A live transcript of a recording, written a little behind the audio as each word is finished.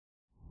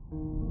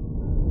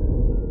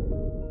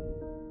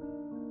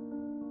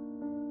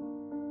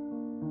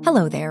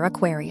Hello there,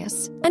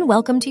 Aquarius, and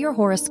welcome to your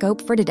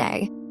horoscope for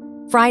today,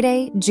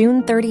 Friday,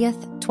 June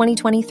 30th,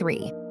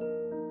 2023.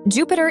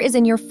 Jupiter is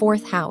in your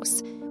 4th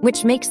house,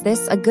 which makes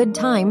this a good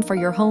time for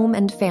your home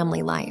and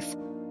family life.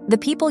 The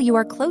people you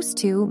are close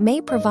to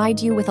may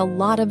provide you with a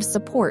lot of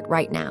support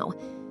right now.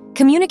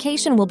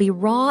 Communication will be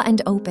raw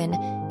and open,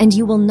 and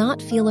you will not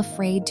feel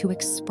afraid to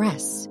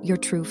express your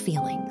true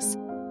feelings.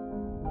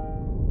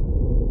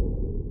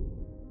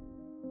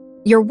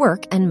 Your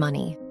work and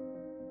money.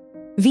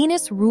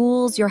 Venus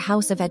rules your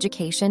house of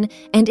education,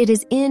 and it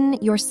is in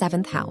your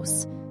 7th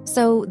house.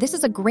 So this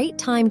is a great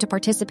time to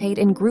participate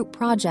in group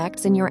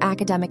projects in your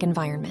academic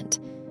environment.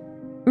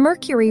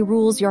 Mercury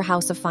rules your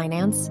house of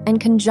finance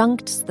and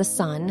conjuncts the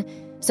Sun,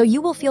 so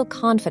you will feel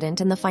confident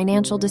in the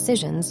financial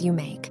decisions you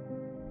make.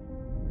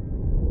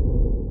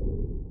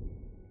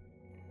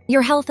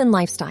 Your health and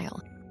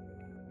lifestyle.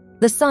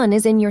 The Sun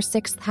is in your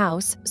 6th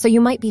house, so you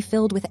might be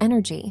filled with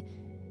energy.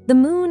 The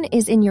Moon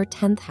is in your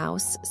 10th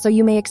house, so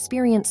you may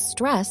experience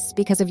stress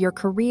because of your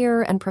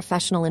career and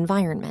professional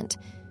environment.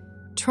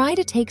 Try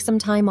to take some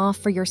time off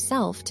for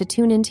yourself to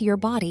tune into your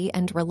body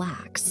and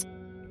relax.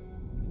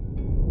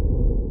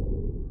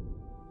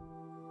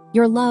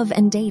 Your love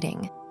and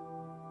dating.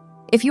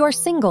 If you are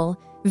single,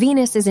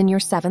 Venus is in your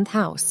 7th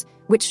house,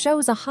 which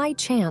shows a high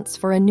chance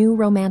for a new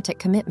romantic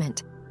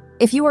commitment.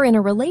 If you are in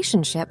a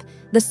relationship,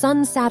 the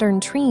Sun-Saturn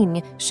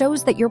trine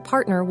shows that your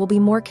partner will be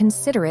more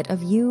considerate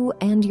of you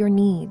and your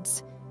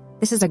needs.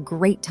 This is a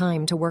great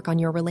time to work on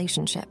your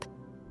relationship.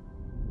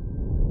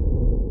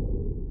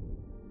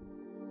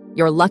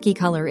 Your lucky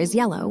color is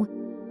yellow.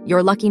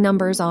 Your lucky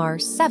numbers are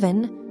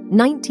 7,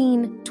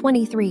 19,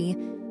 23,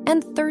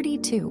 and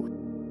 32.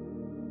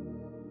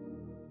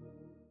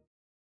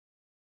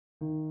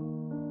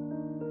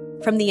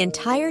 From the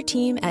entire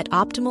team at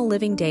Optimal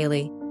Living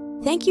Daily,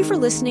 thank you for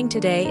listening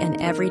today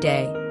and every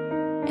day.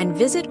 And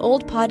visit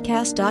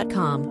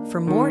oldpodcast.com for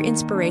more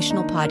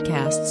inspirational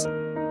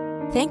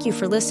podcasts. Thank you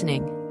for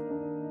listening.